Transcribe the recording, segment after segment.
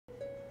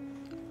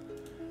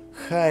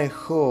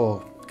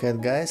Hi-ho,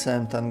 cat guys,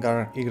 I'm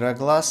Tangar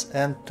igroglaz,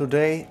 and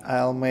today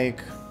I'll make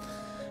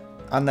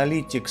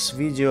analytics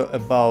video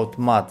about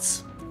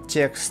mods,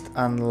 text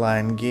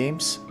online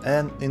games,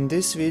 and in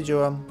this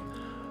video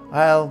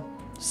I'll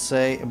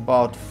say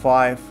about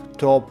 5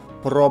 top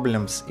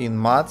problems in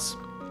mods.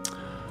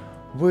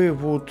 We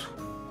would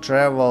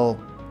travel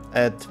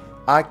at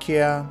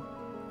Akia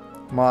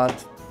mod,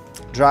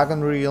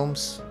 Dragon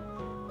Realms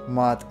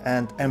mod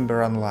and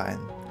Ember Online.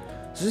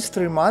 These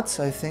 3 mods,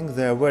 I think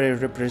they are very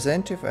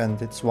representative,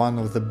 and it's one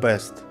of the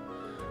best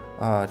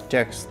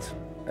text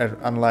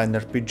online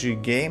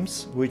RPG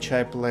games which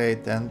I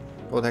played, and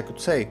what I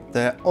could say,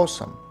 they're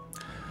awesome.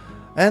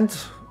 And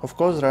of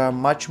course there are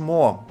much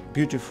more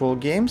beautiful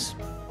games,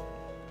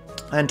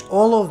 and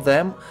all of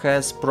them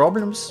has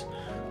problems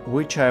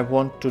which I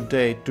want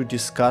today to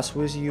discuss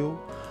with you.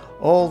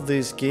 All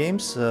these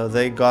games,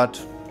 they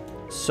got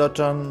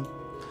certain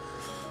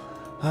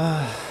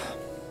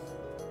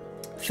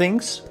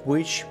things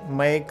which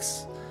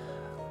makes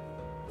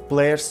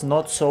players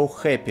not so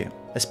happy,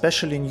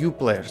 especially new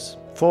players.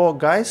 For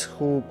guys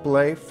who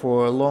play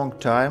for a long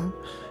time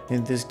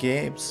in these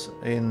games,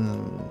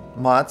 in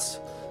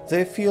mods,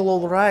 they feel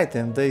alright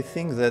and they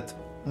think that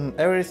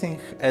everything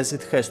as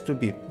it has to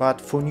be. But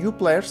for new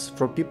players,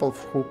 for people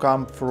who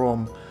come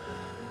from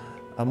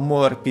a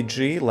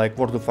MMORPG like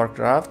World of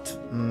Warcraft,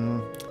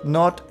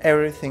 not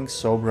everything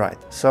so bright.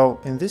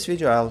 So in this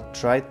video I'll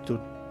try to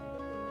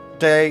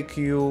take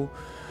you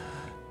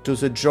to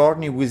the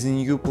journey with a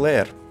new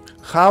player,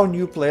 how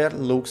new player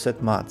looks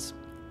at mods.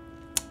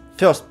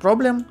 First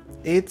problem,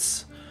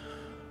 it's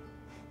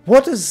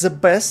what is the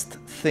best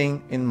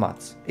thing in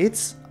mods?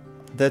 It's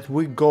that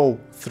we go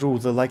through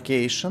the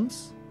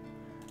locations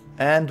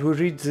and we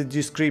read the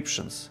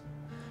descriptions.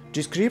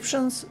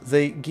 Descriptions,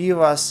 they give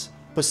us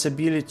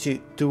possibility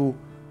to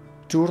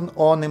turn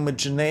on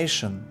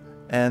imagination,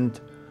 and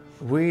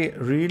we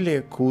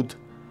really could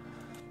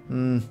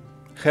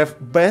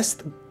have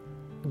best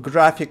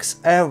graphics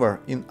ever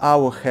in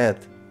our head.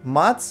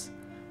 Mods,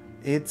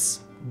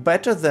 it's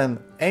better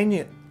than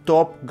any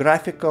top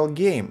graphical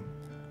game.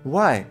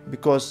 Why?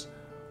 Because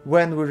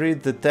when we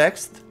read the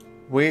text,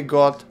 we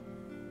got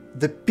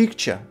the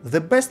picture, the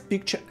best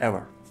picture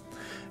ever.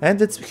 And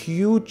it's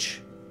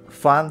huge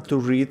fun to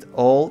read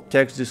all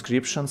text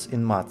descriptions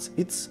in mods.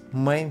 It's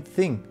main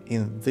thing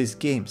in these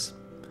games.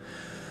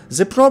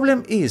 The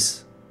problem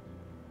is,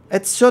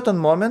 at certain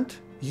moment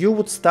you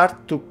would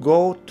start to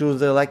go to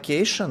the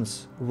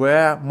locations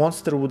where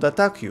monster would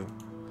attack you.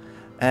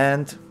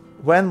 And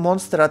when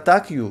monster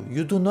attack you,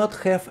 you do not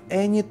have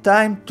any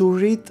time to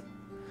read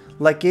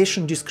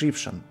location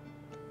description.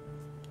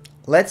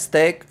 Let's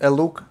take a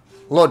look,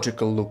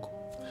 logical look.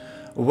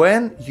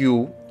 When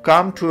you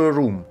come to a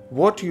room,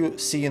 what you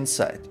see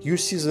inside? You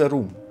see the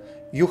room.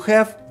 You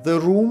have the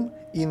room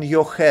in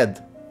your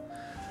head.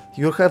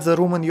 You have the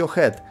room in your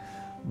head.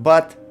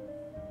 But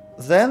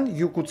then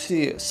you could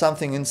see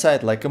something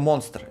inside like a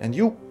monster and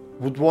you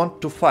would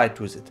want to fight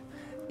with it.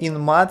 In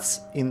mods,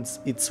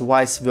 it's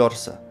vice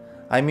versa.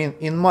 I mean,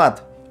 in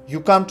mod,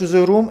 you come to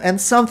the room and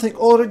something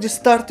already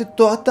started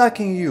to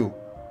attacking you.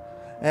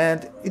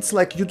 And it's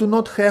like you do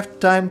not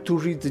have time to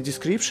read the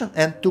description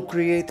and to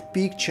create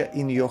picture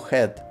in your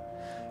head.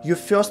 You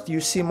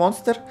see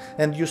monster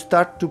and you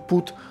start to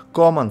put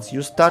commands,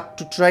 you start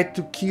to try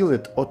to kill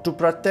it or to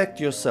protect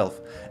yourself.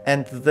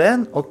 And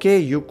then, okay,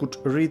 you could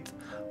read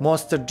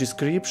monster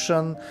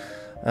description,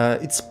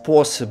 it's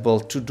possible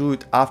to do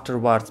it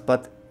afterwards,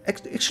 but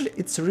actually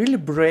it's really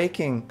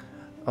breaking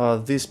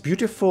this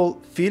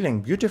beautiful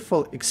feeling,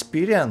 beautiful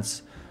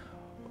experience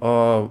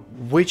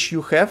which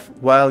you have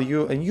while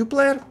you're a new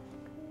player.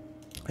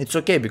 It's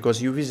okay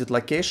because you visit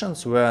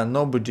locations where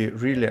nobody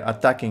really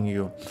attacking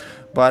you,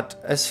 but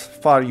as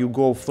far you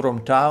go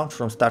from town,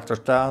 from starter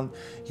town,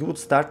 you would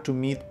start to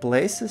meet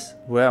places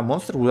where a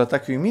monster would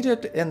attack you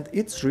immediately, and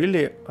it's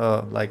really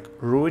like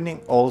ruining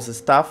all the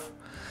stuff.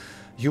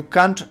 You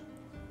can't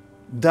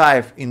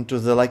dive into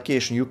the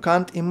location, you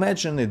can't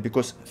imagine it,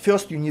 because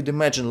first you need to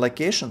imagine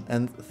location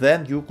and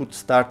then you could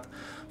start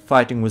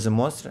fighting with the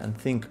monster and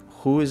think,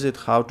 who is it,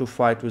 how to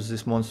fight with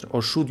this monster,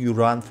 or should you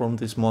run from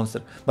this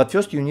monster? But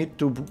first you need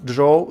to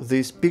draw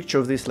this picture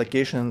of this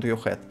location into your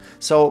head.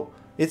 So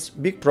it's a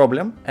big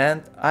problem,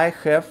 and I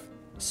have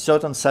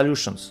certain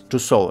solutions to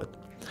solve it.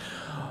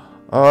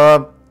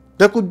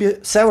 There could be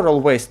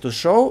several ways to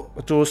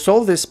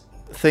solve this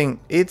thing.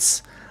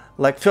 It's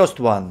like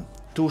first one,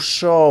 to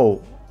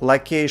show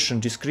location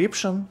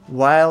description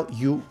while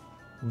you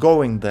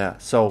going there.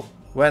 So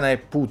when I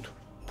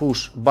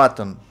push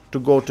button to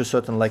go to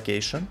certain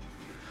location,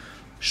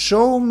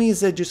 show me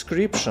the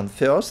description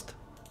first,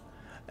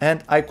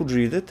 and I could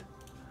read it,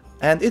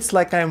 and it's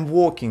like I'm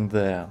walking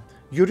there.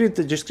 You read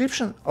the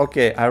description,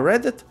 okay, I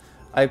read it,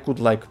 I could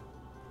like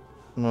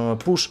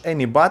push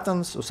any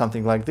buttons or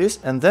something like this,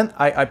 and then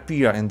I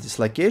appear in this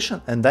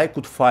location and I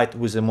could fight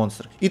with the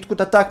monster. It could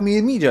attack me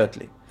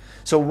immediately.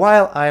 So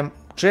while I'm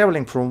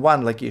traveling from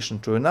one location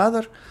to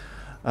another,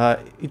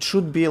 it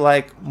should be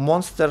like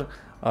monster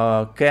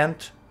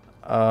can't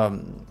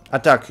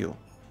attack you.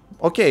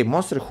 okay,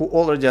 monster who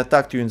already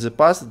attacked you in the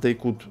past, they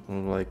could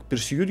like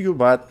pursue you,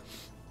 but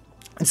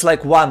it's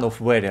like one of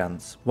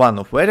variants.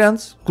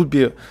 Could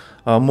be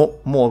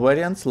more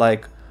variants,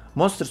 like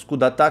monsters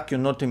could attack you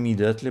not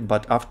immediately,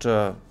 but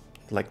after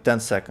like 10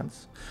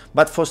 seconds.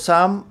 But for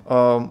some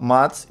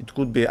mods, it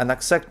could be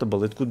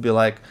unacceptable. It could be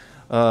like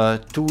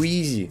too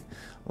easy,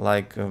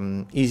 like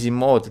easy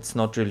mode. It's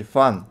not really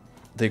fun,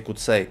 they could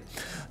say.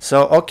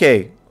 So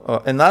okay,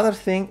 another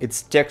thing,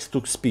 it's text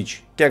to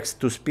speech. Text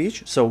to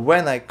speech. So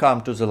when I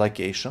come to the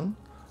location,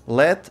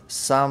 let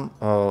some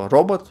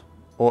robot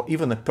or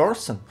even a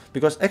person,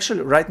 because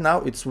actually right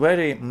now it's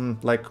very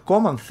like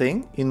common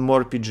thing in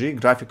MMORPG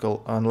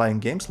graphical online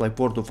games like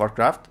World of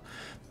Warcraft.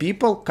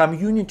 People,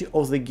 community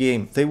of the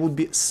game, they would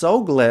be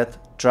so glad,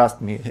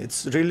 trust me,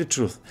 it's really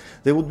truth,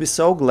 they would be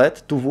so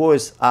glad to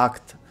voice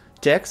act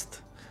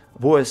text,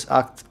 voice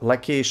act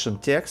location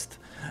text,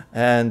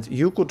 and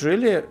you could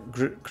really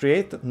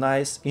create a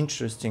nice,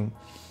 interesting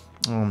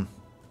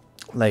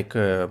like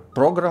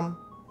program,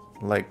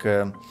 like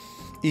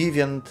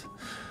event,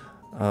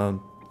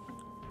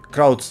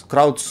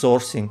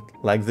 crowdsourcing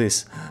like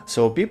this.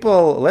 So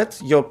people,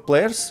 let your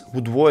players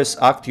would voice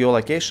act your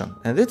location,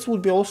 and it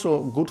would be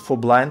also good for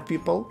blind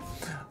people.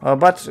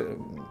 But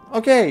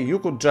okay, you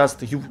could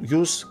just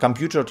use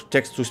computer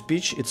text to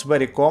speech. It's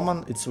very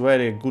common, it's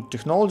very good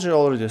technology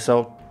already.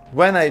 So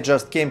when I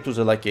just came to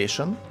the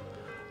location,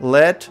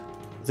 let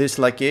this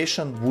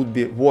location would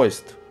be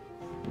voiced.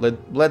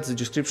 Let the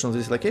description of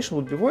this location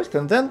would be voiced,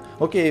 and then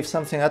okay, if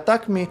something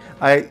attack me,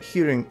 I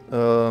hearing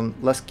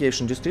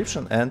location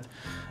description, and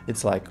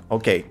it's like,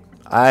 okay,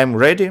 I'm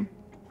ready,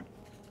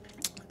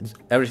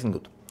 everything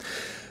good.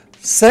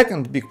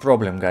 Second big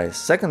problem, guys,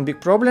 second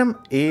big problem,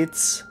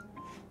 it's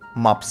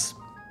maps.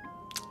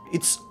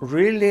 It's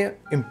really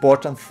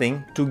important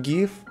thing to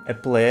give a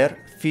player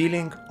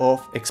feeling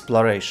of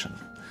exploration.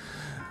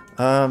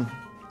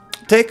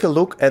 Take a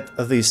look at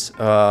this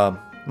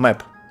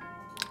map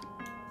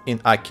in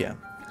Akia.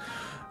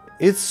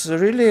 It's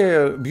really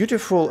a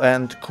beautiful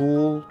and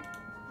cool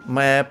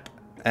map,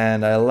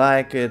 and I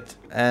like it.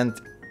 And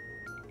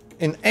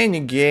in any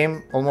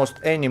game, almost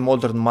any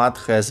modern mod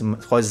has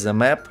the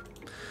map.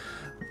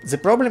 The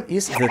problem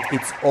is that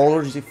it's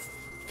already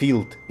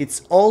filled,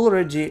 it's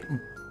already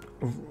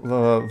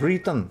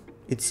written,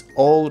 it's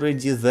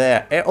already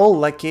there. All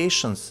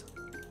locations,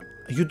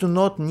 you do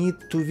not need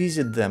to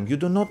visit them, you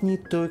do not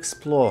need to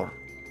explore.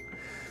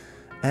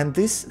 And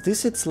this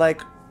it's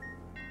like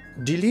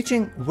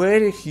deleting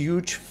very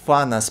huge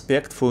fun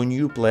aspect for a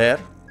new player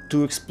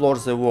to explore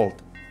the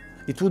world.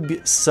 It would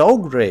be so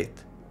great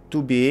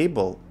to be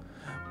able,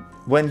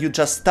 when you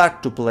just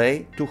start to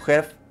play, to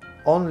have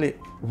only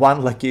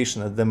one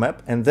location at the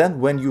map, and then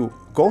when you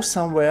go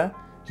somewhere,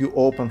 you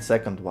open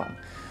second one.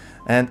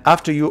 And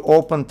after you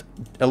opened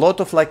a lot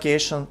of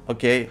location,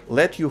 okay,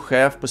 let you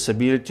have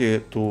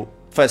possibility to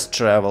fast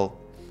travel,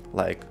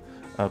 like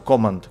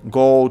command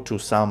go to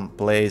some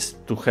place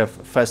to have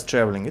fast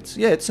traveling.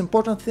 It's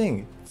important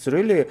thing. It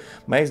really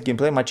makes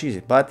gameplay much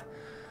easier. But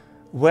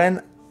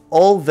when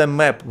all the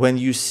map, when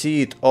you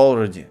see it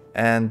already,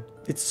 and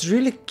it's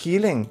really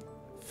killing,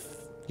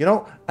 you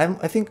know,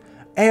 I think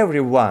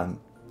every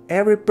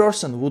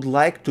person would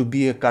like to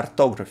be a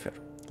cartographer,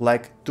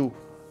 like to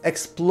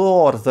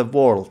explore the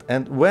world.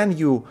 And when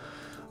you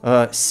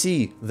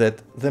see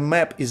that the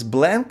map is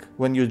blank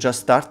when you just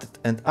started,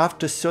 and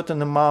after a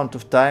certain amount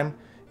of time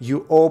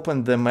you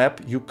open the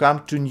map, you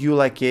come to new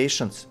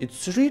locations,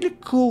 it's a really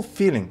cool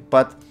feeling.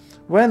 But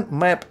when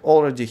map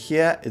already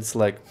here, it's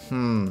like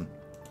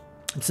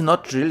it's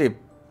not really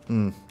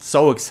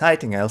so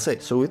exciting, I'll say.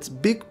 So it's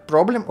big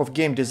problem of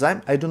game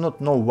design. I do not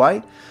know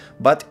why,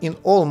 but in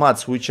all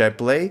mods which I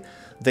play,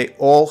 they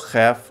all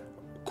have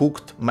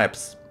cooked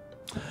maps.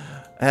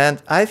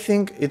 And I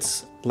think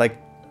it's like,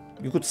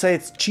 you could say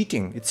it's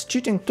cheating. It's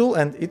cheating tool,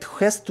 and it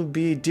has to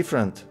be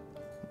different.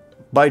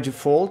 By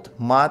default,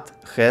 mod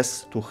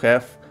has to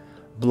have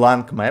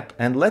blank map,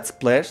 and let's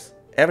players,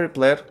 every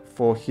player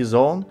for his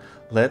own,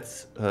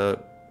 let's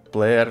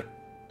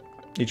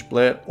each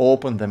player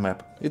open the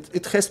map.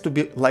 It has to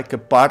be like a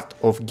part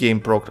of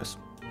game progress.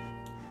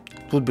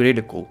 It would be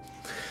really cool.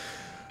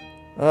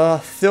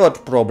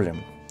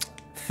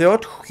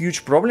 Third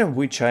huge problem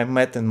which I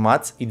met in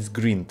mods, it's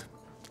grind.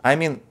 I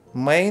mean,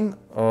 main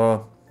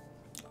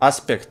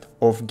aspect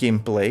of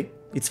gameplay,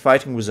 it's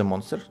fighting with the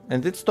monster,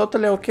 and it's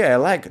totally okay, I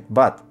like it.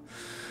 But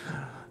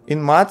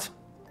in mod,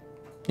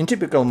 in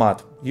typical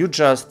mod, you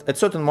just, at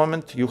certain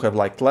moment, you have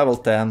like level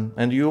 10,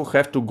 and you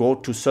have to go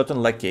to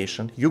certain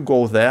location. You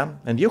go there,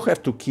 and you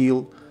have to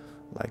kill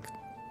like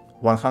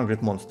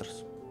 100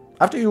 monsters.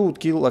 After you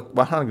kill like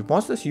 100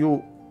 monsters,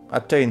 you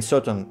attain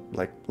certain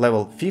like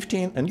level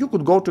 15, and you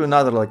could go to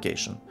another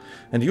location,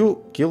 and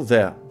you kill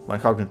there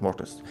 100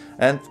 monsters,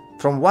 and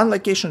from one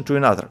location to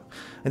another.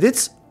 And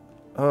it's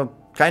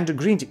kind of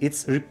grindy,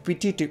 it's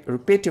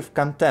repetitive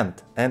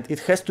content, and it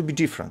has to be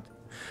different.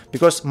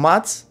 Because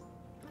mods,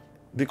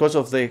 because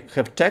of they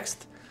have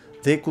text,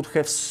 they could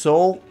have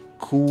so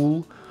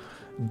cool,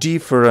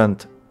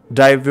 different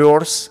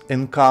diverse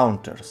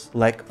encounters,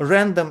 like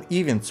random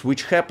events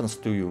which happens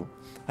to you.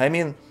 I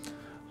mean,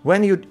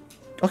 when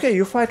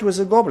you fight with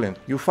a goblin,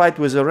 you fight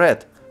with a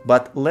rat,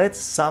 but let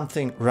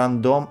something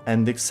random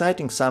and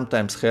exciting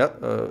sometimes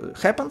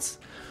happens,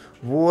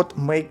 what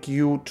make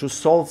you to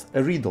solve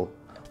a riddle,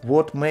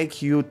 what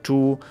make you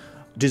to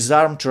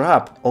disarm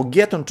trap or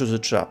get onto the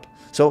trap.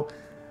 So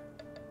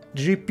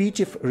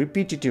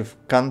repetitive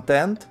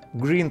content,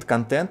 grind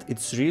content,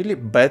 it's really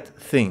bad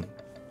thing.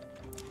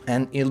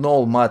 And in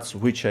all mods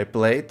which I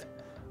played,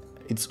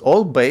 it's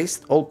all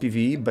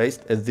PvE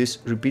based at this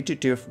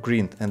repetitive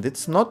grind, and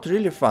it's not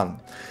really fun.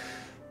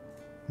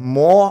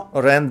 More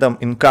random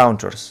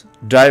encounters,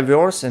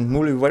 diverse and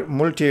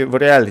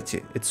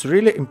multi-variality, it's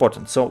really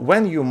important. So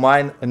when you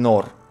mine an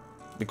ore,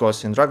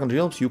 because in Dragon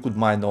Realms you could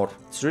mine ore,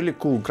 it's really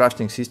cool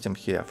crafting system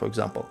here, for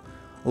example.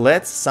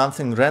 Let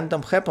something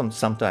random happen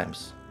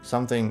sometimes,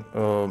 something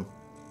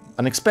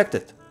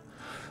unexpected.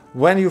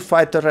 When you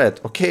fight a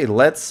rat, okay,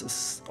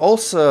 let's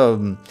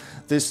also,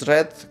 this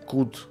rat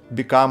could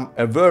become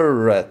a very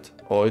rat,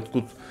 or it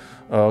could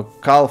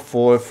call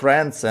for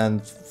friends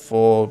and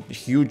for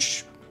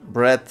huge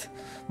rat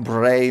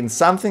brain,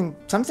 something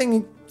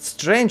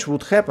strange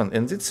would happen,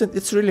 and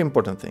it's really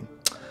important thing.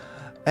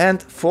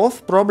 And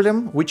fourth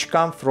problem, which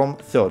comes from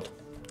third,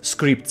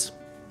 scripts.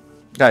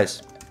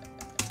 Guys,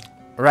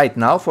 right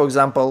now, for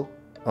example,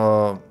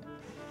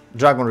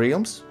 Dragon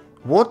Realms,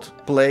 what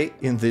play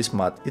in this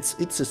mod?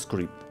 It's a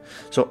script.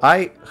 So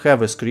I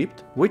have a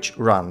script which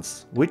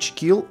runs, which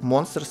kill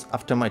monsters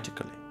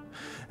automatically.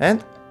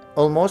 And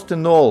almost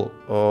in all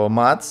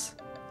mods,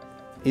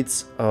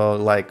 it's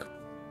like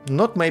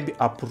not maybe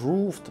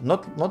approved,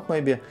 not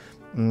maybe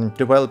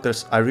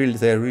developers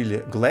they're really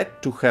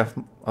glad to have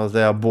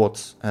their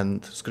bots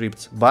and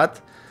scripts,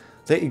 but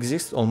they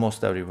exist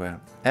almost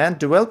everywhere. And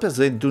developers,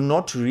 they do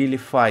not really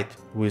fight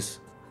with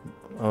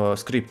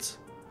scripts.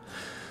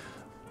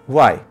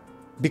 Why?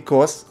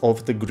 Because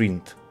of the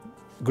grind.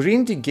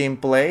 Grindy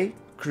gameplay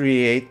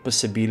create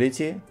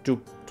possibility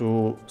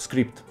to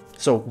script.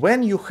 So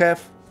when you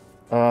have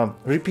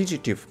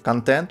repetitive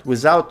content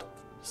without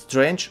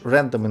strange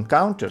random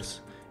encounters,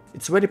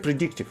 it's very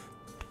predictive,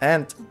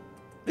 and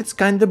it's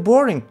kind of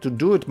boring to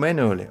do it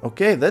manually.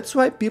 Okay, that's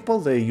why people,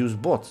 they use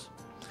bots,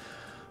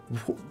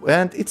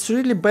 and it's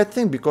really bad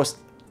thing, because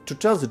to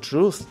tell the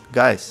truth,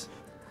 guys,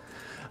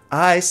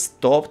 I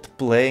stopped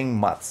playing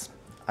mods.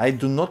 I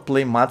do not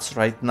play mods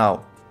right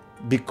now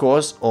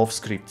because of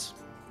scripts,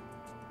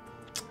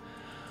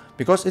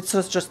 because it's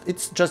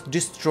just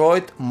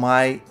destroyed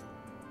my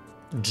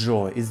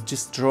joy. It's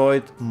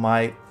destroyed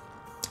my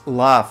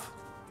love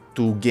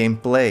to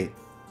gameplay,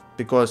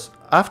 because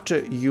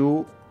after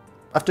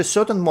a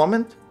certain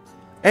moment,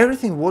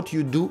 everything what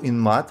you do in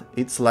mod,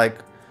 it's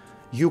like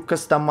you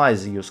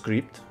customize your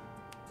script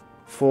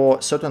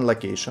for certain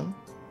location,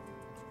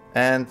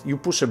 and you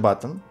push a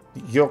button,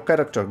 your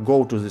character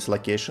go to this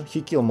location,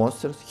 he kill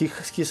monsters, he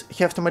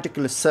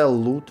automatically sell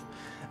loot,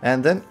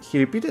 and then he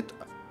repeat it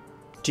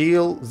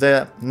till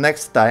the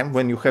next time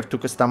when you have to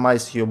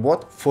customize your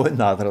bot for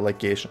another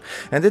location.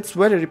 And it's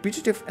very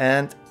repetitive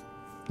and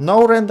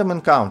no random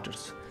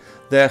encounters.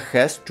 There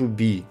has to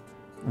be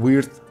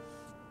weird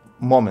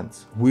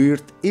moments,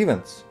 weird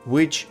events,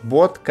 which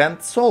bot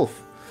can't solve.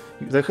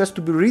 There has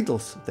to be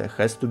riddles, there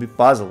has to be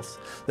puzzles,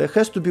 there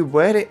has to be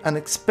very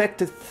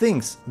unexpected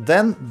things,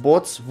 then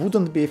bots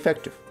wouldn't be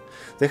effective.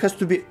 There has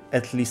to be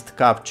at least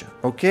capture.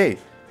 Okay,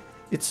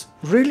 it's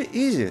really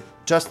easy,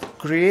 just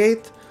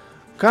create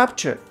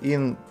capture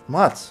in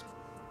mods.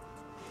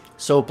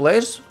 So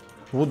players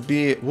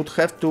would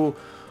have to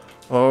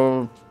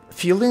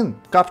fill in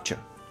capture.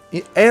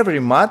 Every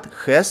mod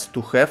has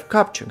to have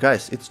capture,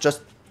 guys. It's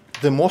just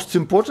the most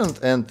important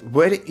and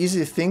very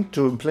easy thing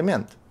to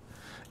implement.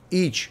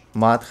 Each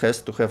mod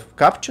has to have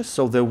capture,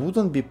 so there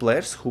wouldn't be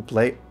players who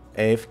play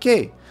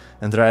AFK.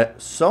 And there are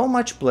so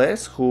much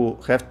players who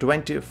have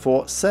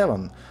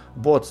 24/7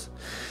 bots.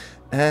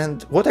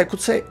 And what I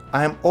could say,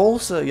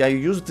 I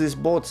use these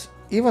bots,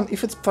 even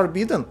if it's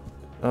forbidden.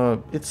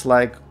 It's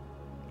like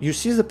you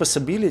see the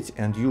possibility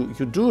and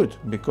you do it,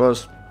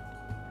 because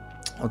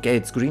okay,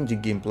 it's grindy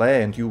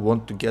gameplay and you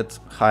want to get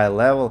high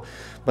level,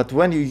 but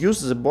when you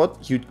use the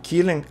bot, you're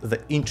killing the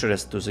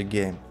interest to the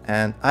game.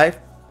 And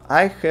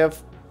I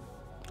have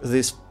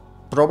this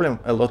problem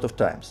a lot of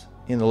times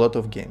in a lot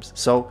of games.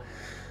 So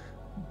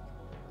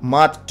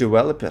mod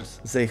developers,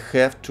 they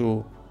have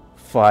to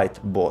fight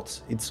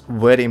bots. It's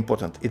very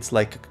important. It's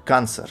like a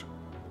cancer.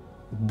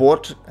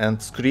 Bot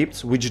and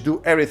scripts which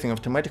do everything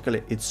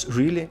automatically, it's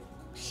really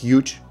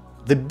huge.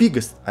 The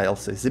biggest, I'll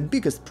say, the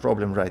biggest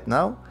problem right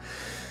now.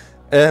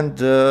 And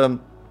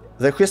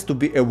there has to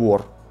be a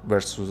war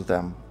versus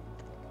them.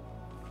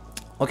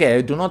 Okay,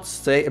 I do not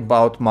say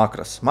about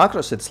macros.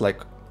 Macros, it's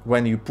like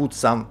when you put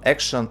some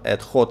action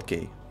at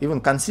hotkey, even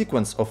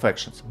consequence of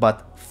actions,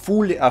 but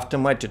fully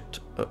automated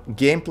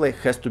gameplay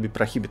has to be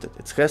prohibited.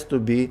 It has to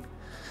be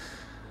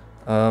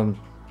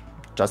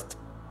just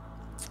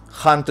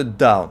hunted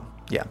down.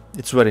 Yeah,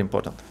 it's very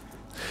important.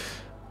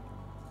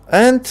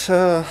 And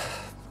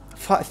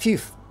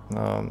fifth,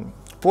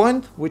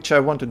 point which I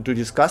wanted to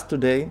discuss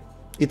today,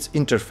 it's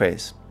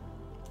interface.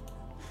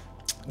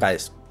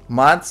 Guys,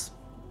 mods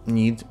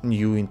need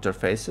new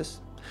interfaces,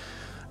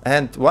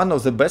 and one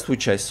of the best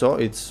which I saw,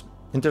 it's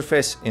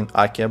interface in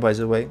Akia, by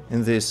the way,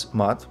 in this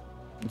mod.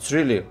 It's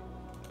really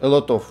a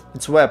lot of,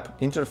 it's web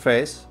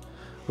interface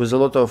with a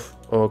lot of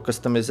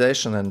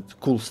customization and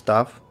cool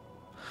stuff.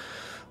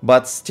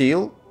 But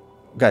still,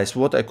 guys,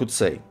 what I could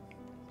say,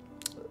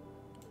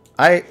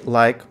 I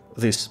like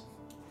this.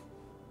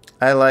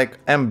 I like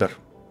Ember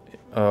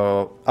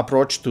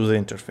approach to the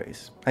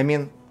interface. I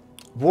mean,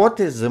 what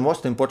is the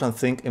most important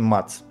thing in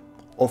mods?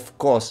 Of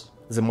course,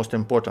 the most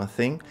important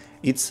thing,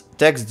 it's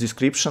text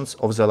descriptions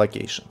of the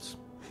locations.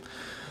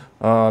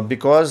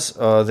 Because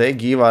they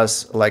give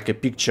us like a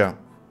picture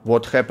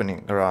what's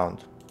happening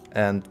around,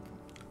 and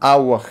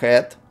our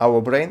head,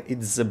 our brain,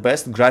 it's the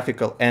best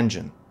graphical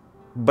engine,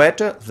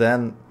 better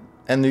than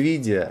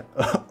NVIDIA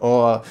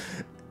or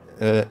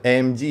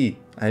AMD.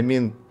 I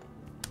mean,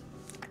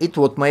 it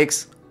what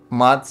makes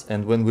mods,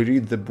 and when we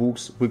read the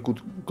books we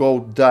could go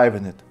dive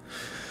in it,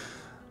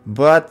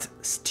 but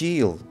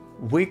still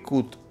we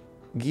could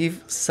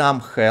give some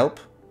help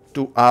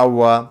to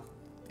our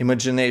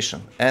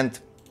imagination. And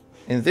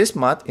in this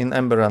mod, in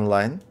Ember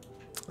Online,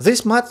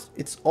 this mod,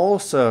 it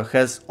also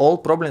has all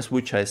problems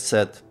which I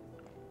said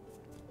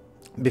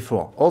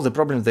before, all the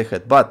problems they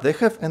had, but they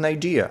have an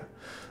idea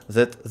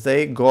that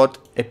they got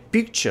a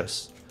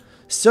pictures,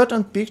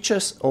 certain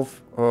pictures of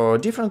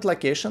different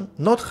location,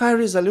 not high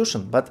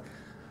resolution, but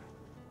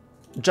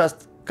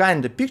just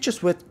kind of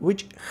pictures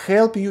which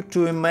help you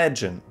to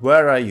imagine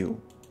where are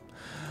you.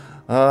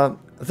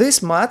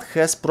 This mod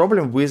has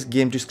problem with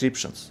game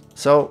descriptions,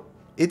 so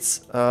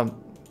it's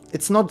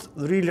not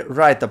really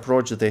right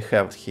approach that they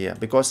have here,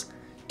 because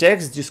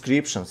text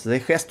descriptions, they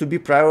has to be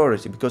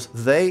priority, because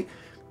they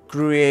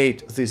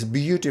create this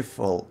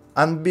beautiful,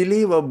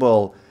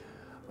 unbelievable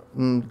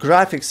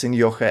graphics in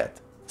your head.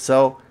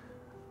 So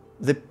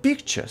the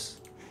pictures,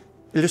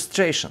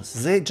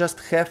 illustrations, they just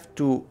have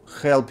to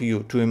help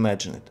you to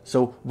imagine it.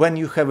 So when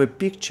you have a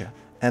picture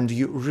and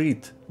you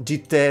read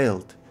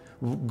detailed,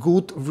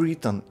 good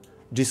written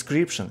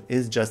description,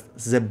 is just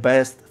the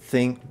best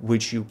thing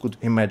which you could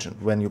imagine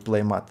when you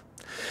play mod.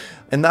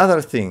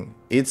 Another thing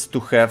is to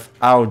have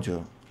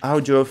audio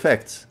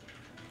effects,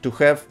 to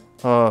have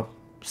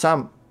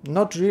some,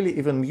 not really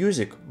even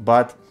music,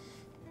 but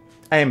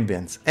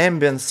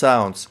ambient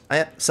sounds,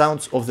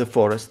 sounds of the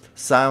forest,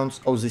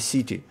 sounds of the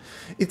city.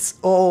 It's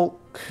all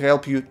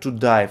help you to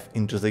dive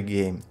into the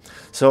game.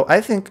 So I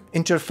think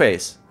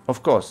interface,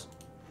 of course,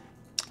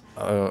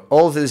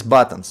 all these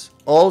buttons,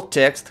 all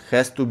text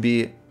has to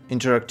be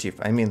interactive.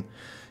 I mean,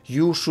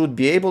 you should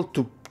be able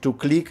to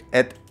click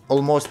at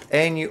almost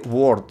any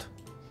word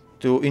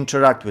to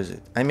interact with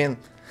it. I mean,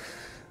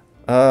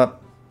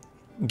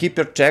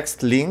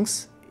 hypertext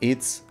links,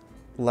 it's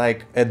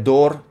like a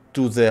door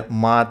to the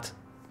mod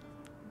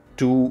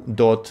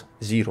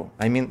 2.0.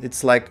 I mean,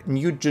 it's like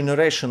new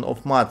generation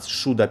of mods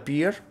should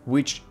appear,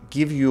 which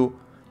give you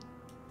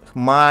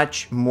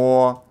much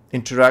more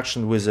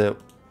interaction with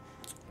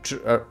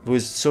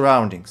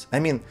surroundings. I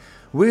mean,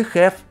 we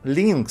have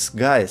links,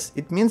 guys.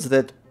 It means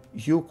that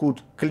you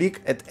could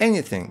click at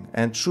anything,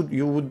 and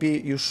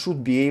you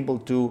should be able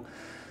to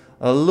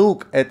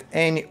look at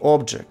any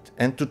object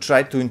and to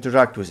try to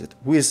interact with it.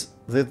 With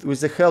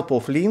the help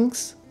of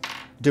links,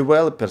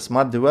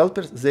 mod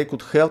developers, they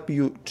could help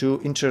you to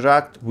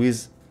interact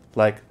with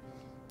like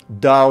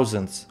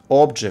thousands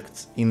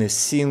objects in a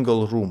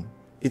single room.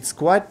 It's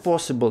quite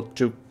possible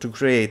to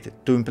create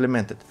it, to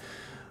implement it.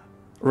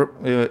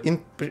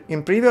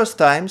 In previous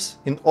times,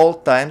 in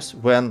old times,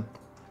 when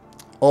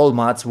all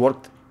mods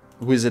worked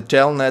with a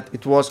telnet,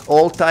 it was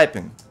all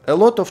typing, a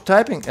lot of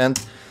typing, and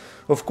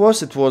of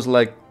course it was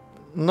like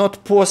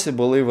not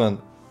possible even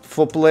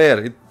for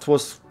player. It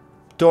was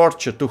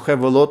torture to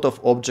have a lot of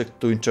objects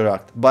to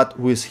interact. But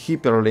with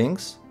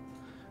hyperlinks,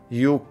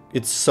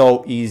 it's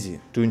so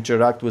easy to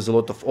interact with a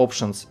lot of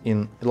options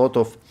in a lot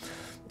of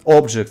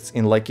objects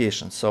in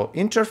locations. So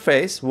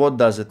interface, what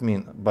does it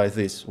mean by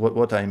this?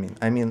 What I mean?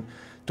 I mean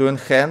to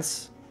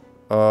enhance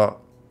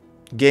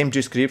game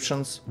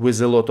descriptions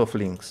with a lot of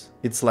links.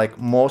 It's like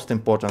most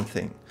important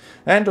thing.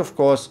 And of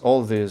course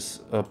all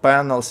these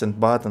panels and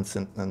buttons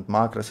and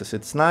macros,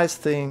 it's nice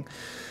thing,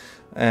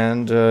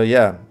 and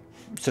yeah,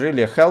 it's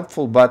really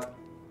helpful, but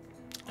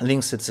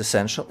links, it's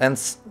essential. And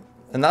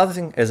another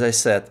thing, as I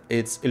said,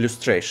 it's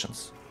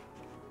illustrations.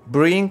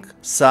 Bring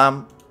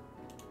some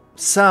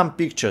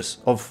pictures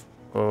of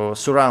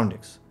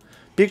surroundings,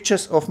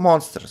 pictures of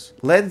monsters.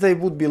 They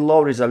would be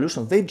low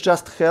resolution, they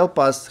just help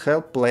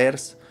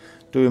players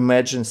to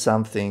imagine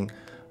something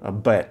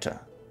better.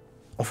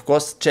 Of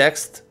course,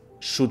 text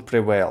should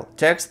prevail.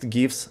 Text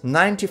gives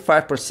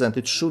 95%,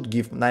 it should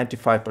give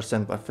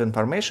 95% of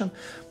information,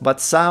 but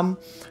some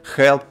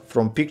help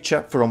from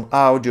picture, from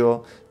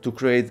audio, to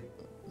create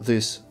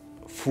this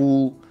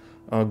full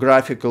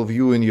graphical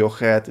view in your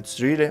head. It's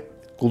really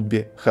could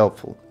be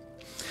helpful.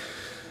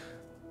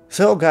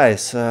 So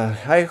guys,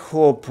 I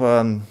hope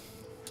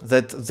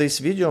that this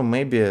video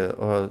maybe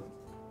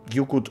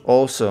you could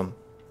also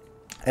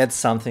add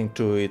something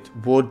to it.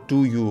 What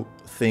do you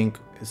think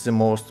is the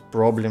most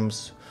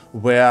problems,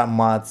 where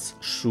mods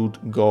should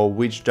go,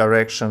 which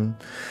direction?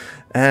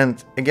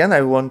 And again,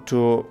 I want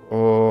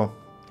to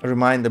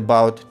remind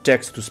about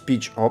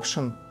text-to-speech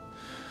option.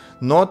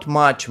 Not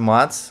much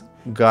mods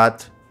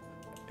got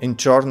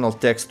internal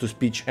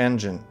text-to-speech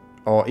engine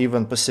or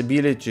even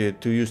possibility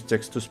to use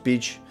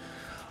text-to-speech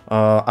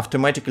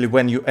automatically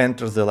when you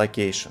enter the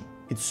location.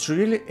 It's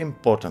really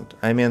important.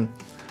 I mean,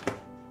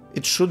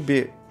 it should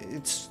be,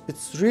 it's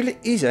really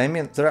easy. I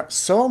mean, there are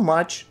so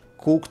much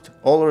cooked,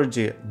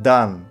 already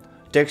done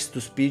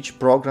text-to-speech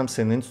programs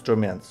and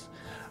instruments.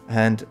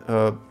 And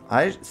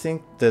I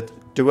think that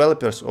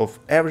developers of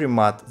every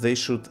mod, they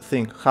should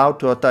think how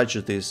to attach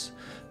these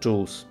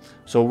tools.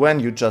 So when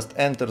you just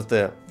enter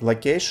the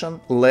location,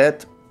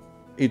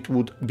 it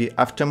would be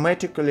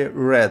automatically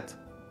read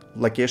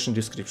location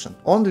description.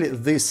 Only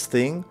this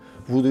thing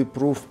would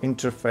improve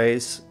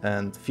interface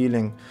and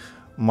feeling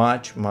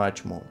much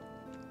more.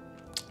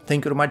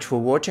 Thank you very much for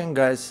watching,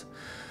 guys.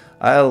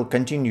 I'll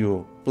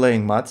continue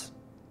playing mods.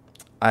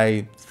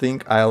 I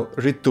think I'll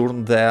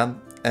return there,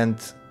 and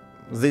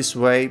this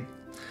way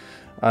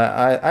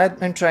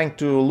I'm trying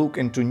to look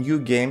into new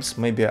games.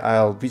 Maybe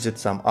I'll visit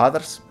some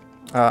others.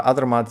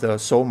 Other mods, there are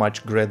so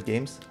much great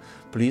games.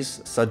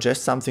 Please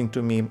suggest something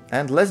to me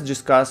and let's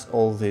discuss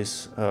all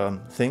these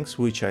things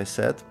which I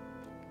said.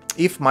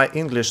 If my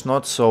English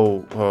not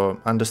so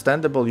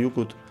understandable, you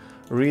could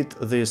read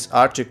this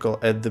article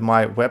at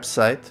my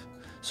website.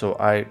 So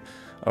I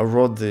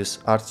wrote this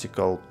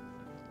article.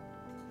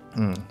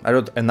 I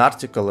wrote an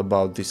article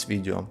about this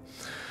video,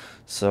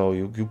 so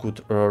you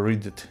could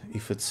read it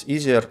if it's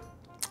easier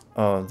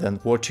than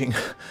watching.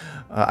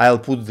 I'll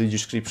put the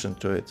description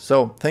to it.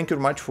 So thank you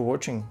very much for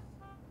watching.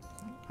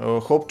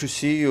 Hope to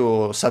see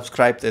you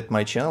subscribed at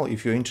my channel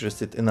if you're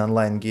interested in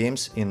online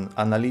games, in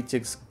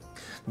analytics,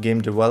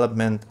 game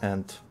development,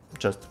 and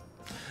just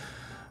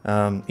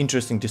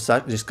interesting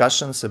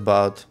discussions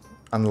about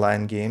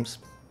online games.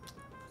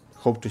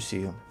 Hope to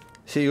see you.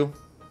 See you.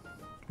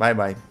 Bye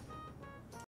bye.